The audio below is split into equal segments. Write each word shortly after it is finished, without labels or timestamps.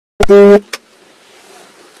Be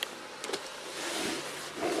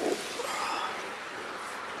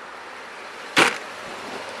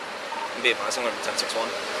advised, I'm going to be 1061.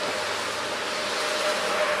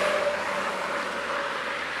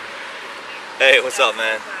 Hey, what's up,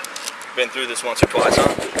 man? Been through this once or twice, huh?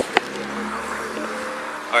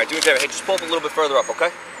 Alright, do me a favor. Hey, just pull up a little bit further up,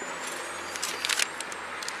 okay?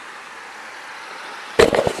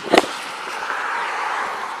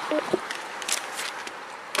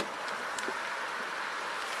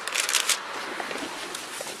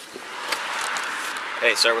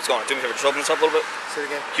 Hey, sir, what's going on? Do me a favor. Just open this up a little bit. Say it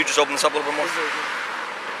again. Can you just open this up a little bit more?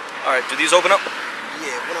 Alright, do these open up?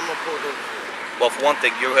 Yeah, what I'm gonna pull over. Well, for one thing,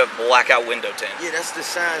 you have blackout window tint. Yeah, that's the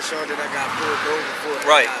sign showing that I got pulled over for.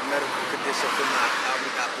 Right. I got medical condition for I already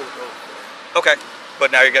got pulled over. Okay, but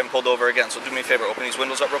now you're getting pulled over again, so do me a favor, open these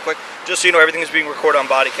windows up real quick. Just so you know, everything is being recorded on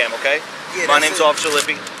body cam, okay? Yeah, My name's Officer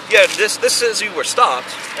Lippy. Yeah, this says you were stopped,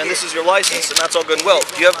 and this is your license, and that's all good and well.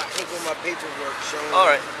 Do you have... my paperwork showing...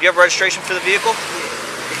 Alright, do you have registration for the vehicle? Yeah,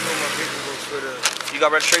 my paperwork for the... You got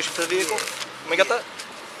registration for the vehicle? Let me get that.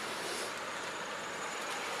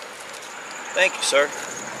 Thank you, sir.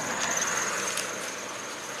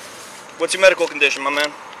 What's your medical condition, my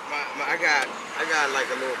man? I got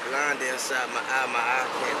like a little blind inside my eye. My eye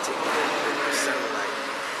can't take the sunlight.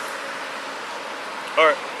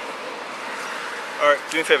 Alright,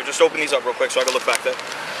 do me a favor, just open these up real quick so I can look back there.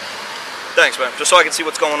 Thanks, man. Just so I can see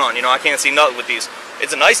what's going on. You know, I can't see nothing with these.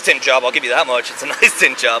 It's a nice tint job, I'll give you that much. It's a nice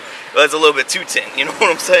tint job, but it's a little bit too tint. You know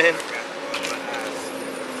what I'm saying?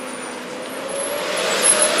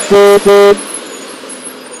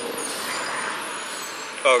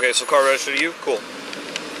 Okay, so car registered to you? Cool.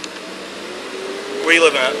 Where you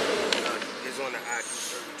living at? It's on the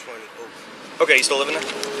I-3020 Oak. Okay, you still living there?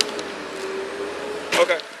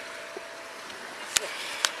 Okay.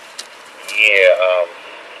 Yeah,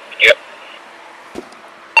 yep.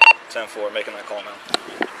 10-4, making that call now.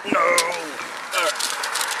 No! Alright.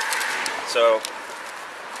 So,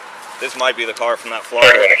 this might be the car from that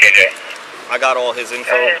Florida. I got all his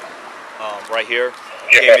info right here.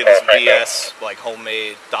 He gave me this BS, like,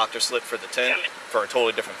 homemade doctor slip for the tint for a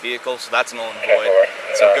totally different vehicle, so that's null and void.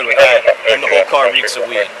 So good with that. And the whole car reeks of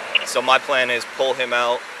weed. So my plan is pull him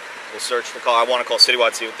out. We'll search the car. I want to call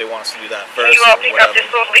Citywide, see if they want us to do that first. You all pick up this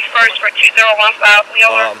locally first for 2015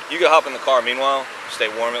 Wheeler. You can hop in the car. Meanwhile,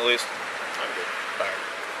 stay warm at least. Alright.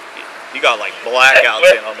 You got like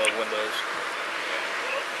blackouts in on those windows.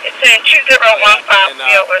 It's in 2015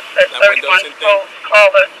 Wheeler. Says 31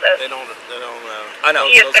 caller says. They don't. I know.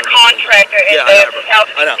 He is the contractor and does help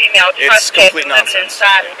the female It's trust complete nonsense.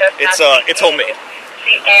 inside and does It's homemade.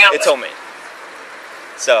 It's homemade.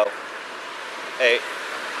 So, hey.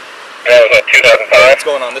 What's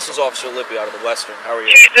going on? This is Officer Lippy out of the Western. How are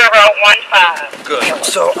you? 2015. Good.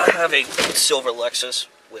 So I have a silver Lexus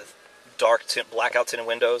with dark tint, blackout tinted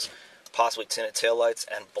windows, possibly tinted taillights,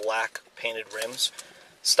 and black painted rims.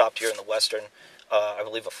 Stopped here in the Western. I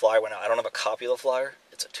believe a flyer went out. I don't have a copy of the flyer.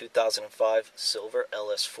 It's a 2005 silver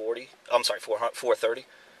LS40. I'm sorry, 430.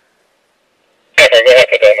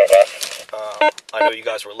 I know you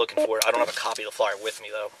guys were looking for it. I don't have a copy of the flyer with me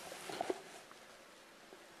though.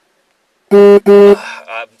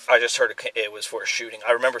 I just heard it was for a shooting.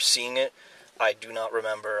 I remember seeing it. I do not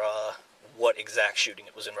remember what exact shooting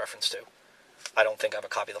it was in reference to. I don't think I have a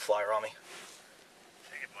copy of the flyer on me.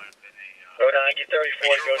 Go down, get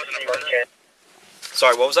 34, go to the murder.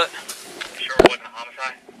 Sorry, what was that? Sure it wasn't a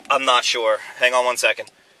homicide? I'm not sure. Hang on one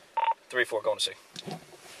second. 3-4, going to see.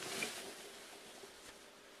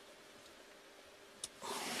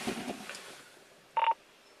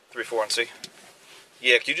 On C.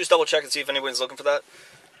 Yeah, can you just double check and see if anyone's looking for that?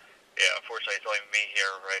 Yeah, unfortunately it's only me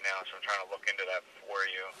here right now, so I'm trying to look into that for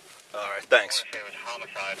you. Alright, thanks. It was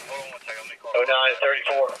homicide. Hold on one second, let me call.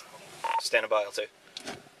 09-34. Standing by, I'll take.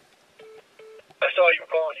 I saw you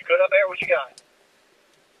calling. You good up there? What you got?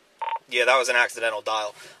 Yeah, that was an accidental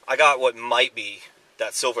dial. I got what might be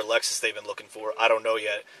that silver Lexus they've been looking for. I don't know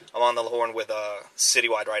yet. I'm on the horn with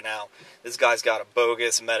Citywide right now. This guy's got a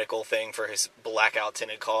bogus medical thing for his blackout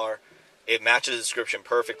tinted car. It matches the description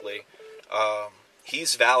perfectly.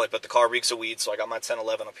 He's valid, but the car reeks of weed, so I got my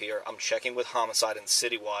 1011 up here. I'm checking with Homicide and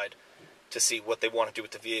Citywide to see what they want to do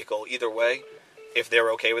with the vehicle. Either way, if they're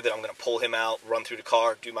okay with it, I'm going to pull him out, run through the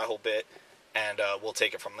car, do my whole bit, and we'll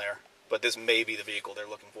take it from there. But this may be the vehicle they're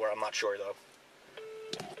looking for. I'm not sure, though.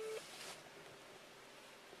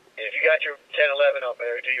 If you got your 1011 up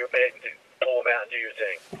there, do your bit, pull them out and do your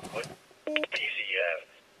thing. What PC you have?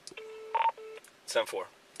 10-4.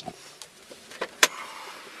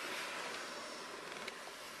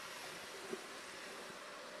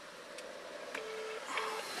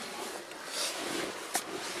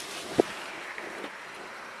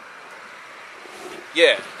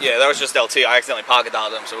 Yeah, that was just LT. I accidentally pocket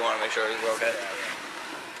dialed him, so we want to make sure we're okay.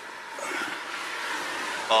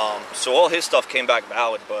 So all his stuff came back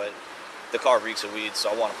valid, but the car reeks of weed, so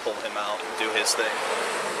I want to pull him out and do his thing.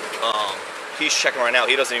 He's checking right now.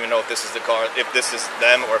 He doesn't even know if this is the car, if this is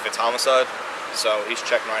them, or if it's homicide. So he's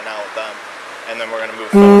checking right now with them, and then we're gonna move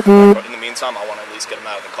forward. But in the meantime, I want to at least get him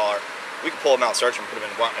out of the car. We can pull him out, search him, put him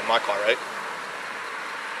in my car, right?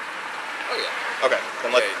 Oh yeah. Okay,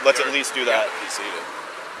 then let's at least do that. PC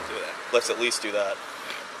to do that. Let's at least do that.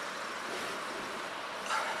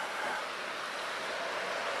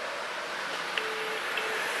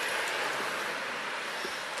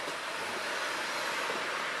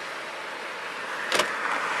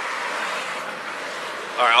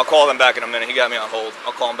 Alright, I'll call them back in a minute. He got me on hold.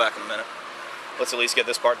 I'll call him back in a minute. Let's at least get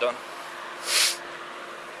this part done.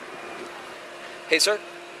 Hey, sir.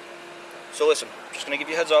 So listen, just going to give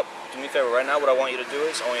you a heads up. Do me a favor. Right now, what I want you to do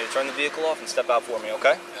is I want you to turn the vehicle off and step out for me,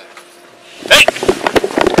 okay? Hey!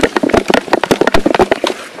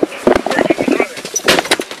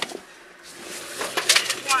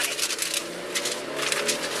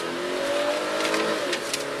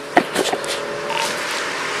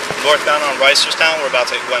 Northbound on Reisterstown, we're about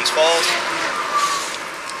to hit Glens Falls.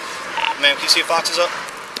 Ma'am, can you see if Fox is up?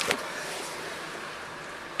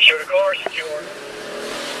 Show the car, secure.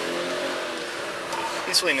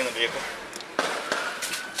 He's fleeing in the vehicle.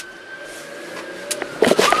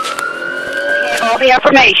 All the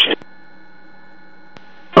information.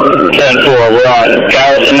 10-4, we're on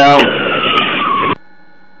Garrison now.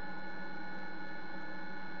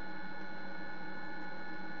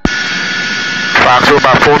 Fox, we're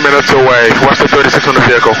about 4 minutes away. What's the 36 on the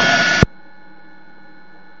vehicle?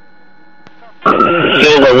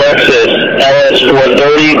 Silver Lexus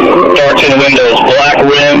LS430, dark tinted windows, black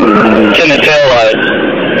rim, tinted taillights.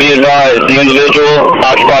 Be advised, the individual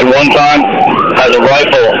occupied one time has a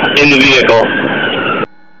rifle in the vehicle.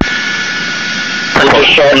 We're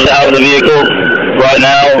discharged out of the vehicle. Right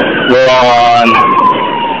now,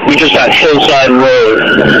 we just got Hillside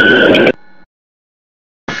Road.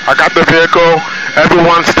 I got the vehicle.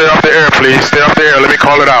 Everyone stay off the air, please. Stay off the air. Let me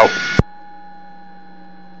call it out.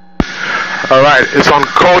 Alright, it's on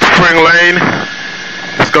Cold Spring Lane.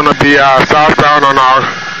 It's going to be southbound on our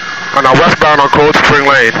westbound on Cold Spring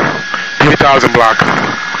Lane. 3000 block.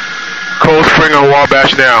 Cold Spring on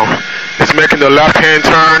Wabash now. It's making the left-hand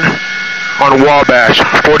turn on Wabash.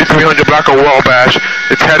 4300 block on Wabash.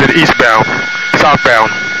 It's headed eastbound,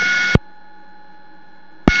 southbound.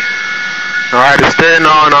 Alright, it's staying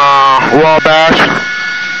on Wabash.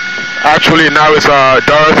 Actually, now it's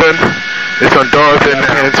Dorothy. It's on Dorothy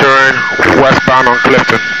and turn westbound on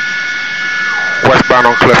Clifton. Westbound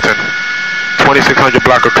on Clifton. 2600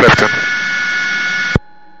 block of Clifton.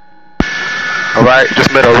 Alright,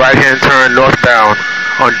 just made a right-hand turn northbound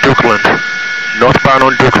on Dukeland. Northbound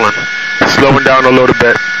on Dukeland. Slowing down a little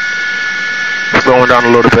bit. Slowing down a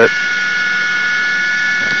little bit.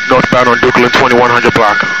 Northbound on Dukeland, 2100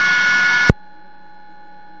 block.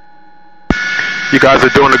 You guys are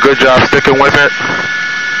doing a good job sticking with it.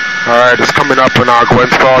 Alright, it's coming up in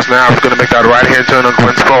Glens Falls now. It's going to make that right-hand turn on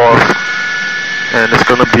Glens Falls. And it's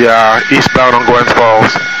going to be eastbound on Glens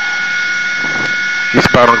Falls.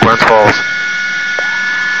 Eastbound on Glens Falls.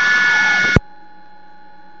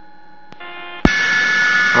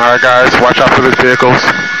 Alright guys, watch out for these vehicles.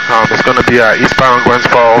 It's going to be eastbound on Glens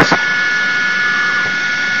Falls.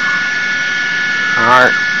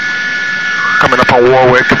 Alright. Coming up on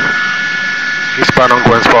Warwick. Eastbound on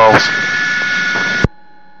Glens Falls.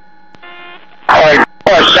 Alright,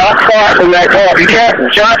 shots fired from that car. Be careful,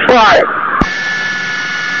 shots fired.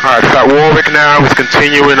 Alright, it's at Warwick now. It's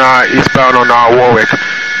continuing eastbound on Warwick.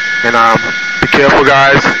 And be careful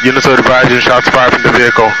guys. Units are advising shots fired from the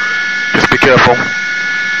vehicle. Just be careful.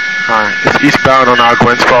 Alright, it's eastbound on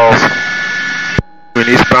Glens Falls. And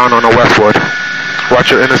eastbound on Westwood.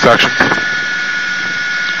 Watch your intersections.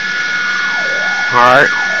 Alright.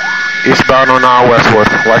 Eastbound on Westwood.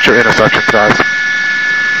 Watch your intersections, guys.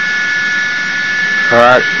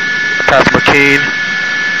 Alright. Past McKean.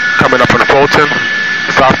 Coming up on Fulton.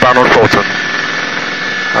 Southbound on Fulton.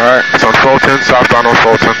 Alright. It's on Fulton. Southbound on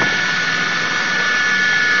Fulton.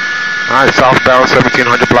 Alright. Southbound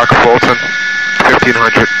 1700 block of Fulton.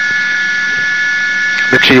 1500.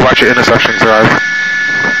 Make sure you watch your intersections, guys.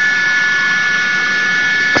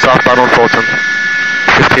 Southbound on Fulton.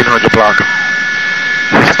 1500 block.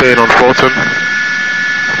 Staying on Fulton.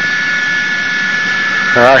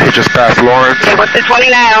 Alright, he just passed Lawrence. Okay, what's the 20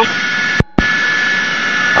 now?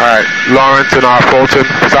 Alright, Lawrence and Fulton.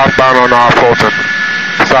 Southbound on Fulton.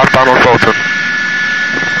 Southbound on Fulton.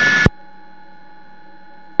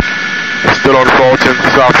 Still on Fulton.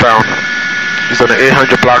 southbound. He's on the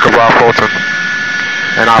 800 block of Fulton.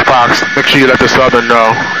 And our Fox, make sure you let the Southern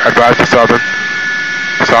know. Advise the Southern.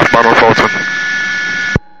 Southbound on Fulton.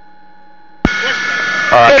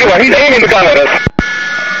 Alright. He's aiming to come at us.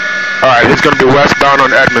 Alright, he's going to be westbound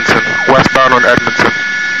on Edmondson. Westbound on Edmondson.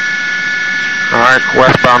 Alright,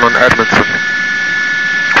 westbound on Edmondson.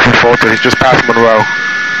 From Fulton, he's just past Monroe.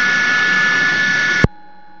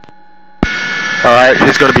 Alright,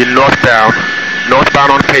 he's going to be northbound.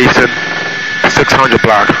 Northbound on Payson. 600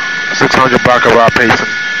 block. 600 block of Payson.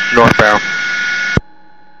 Northbound.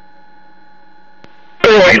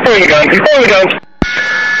 Oh, he's throwing the gun. He's throwing the gun.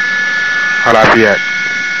 How Lafayette.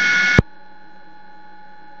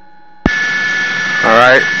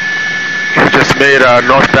 Alright. He just made a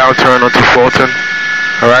northbound turn onto Fulton.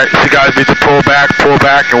 Alright. If you guys need to pull back,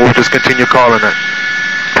 and we'll just continue calling it.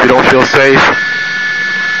 If you don't feel safe,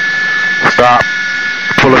 stop.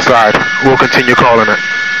 Pull aside. We'll continue calling it.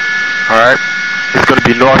 Alright. It's going to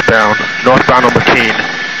be northbound. Northbound on McKean.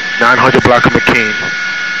 900 block of McKean.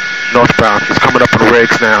 Northbound. He's coming up on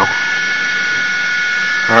Riggs now.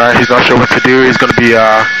 Alright, he's not sure what to do. He's going to be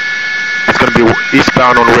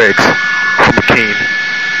eastbound on Riggs from McKean.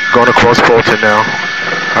 Going across Fulton now.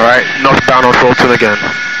 Alright, northbound on Fulton again.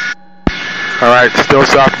 Alright, still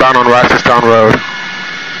southbound on Ricestown Road.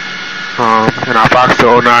 And our Fox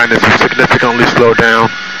to 09 is significantly slowed down.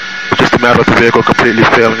 It's just a matter of the vehicle completely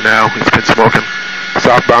failing now. He's been smoking.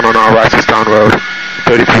 Southbound on our Ricestown Road.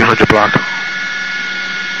 3300 block.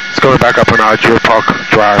 It's going back up on our Jewel Park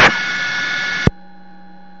Drive.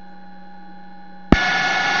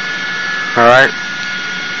 Alright.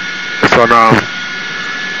 It's on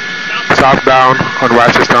southbound on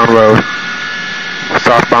Ricestown Road.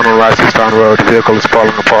 Southbound on Ricestown Road. The vehicle is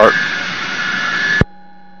falling apart.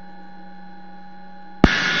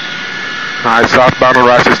 Alright, southbound on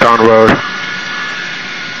Ricestown Road.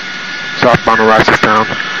 Southbound on Ricestown.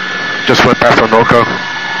 Just went past Anoka.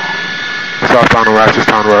 Southbound on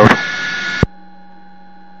Ricestown Road.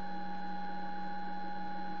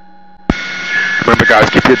 Remember guys,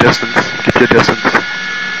 keep your distance. Keep your distance.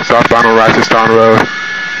 Southbound on Ricestown Road.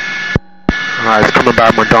 Alright, it's coming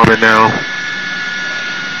back Montgomery now.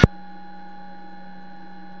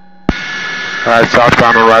 Alright,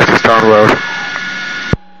 southbound on Ricestown Road.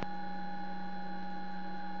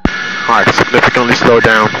 Alright, significantly slow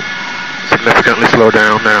down. Significantly slow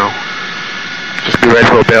down now. Just be ready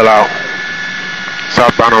for a bailout.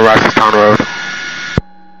 Southbound on Ricestown Road.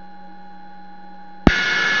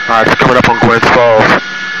 Alright, it's coming up on Gwynns Falls.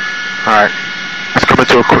 Alright. It's coming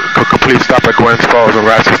to a complete stop at Gwynns Falls on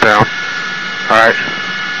Ricestown. Alright.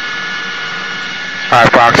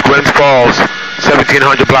 Alright, Fox. Gwynns Falls.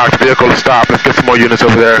 1700 block. The vehicle is stopped. Let's get some more units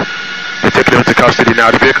over there. They're taking him into custody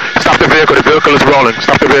now. Stop the vehicle. The vehicle is rolling.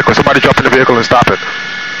 Stop the vehicle. Somebody jump in the vehicle and stop it.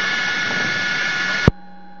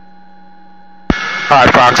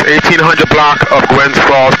 Alright, Fox. 1800 block of Gwynns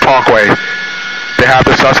Falls Parkway. They have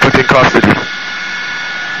the suspect in custody.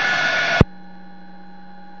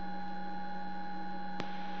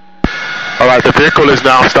 Alright, the vehicle is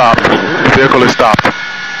now stopped. The vehicle is stopped.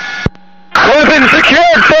 Weapon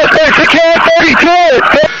secured! Suspect secured! 32!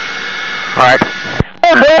 Alright.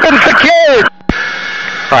 Weapon secured!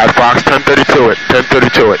 Alright, Fox, 1032 it.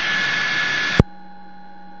 1032 it.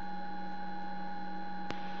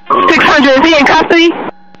 600, is he in custody?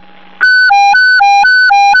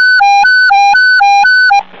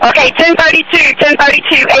 Okay, 1032,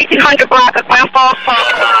 1800 block of Gwynns Falls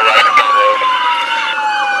Park.